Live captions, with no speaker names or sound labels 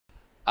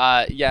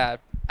Yeah,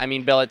 I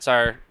mean, billets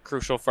are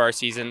crucial for our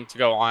season to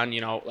go on.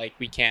 Like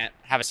we can't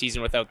have a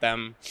season without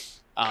them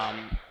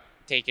um,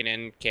 taking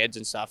in kids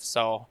and stuff.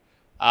 So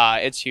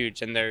it's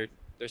huge, and they're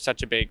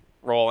such a big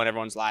role in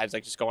everyone's lives.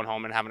 Like just going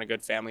home and having a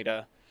good family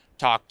to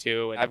talk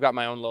to. And I've got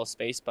my own little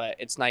space, but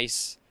it's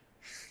nice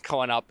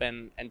going up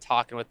and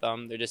talking with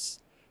them. They're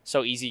just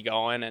so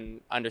easygoing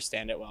and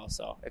understand it well.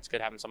 So it's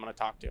good having someone to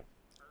talk to.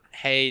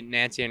 Hey,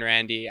 Nancy and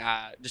Randy,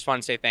 just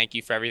want to say thank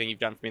you for everything you've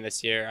done for me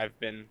this year. I've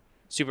been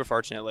super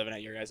fortunate living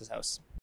at your guys' house.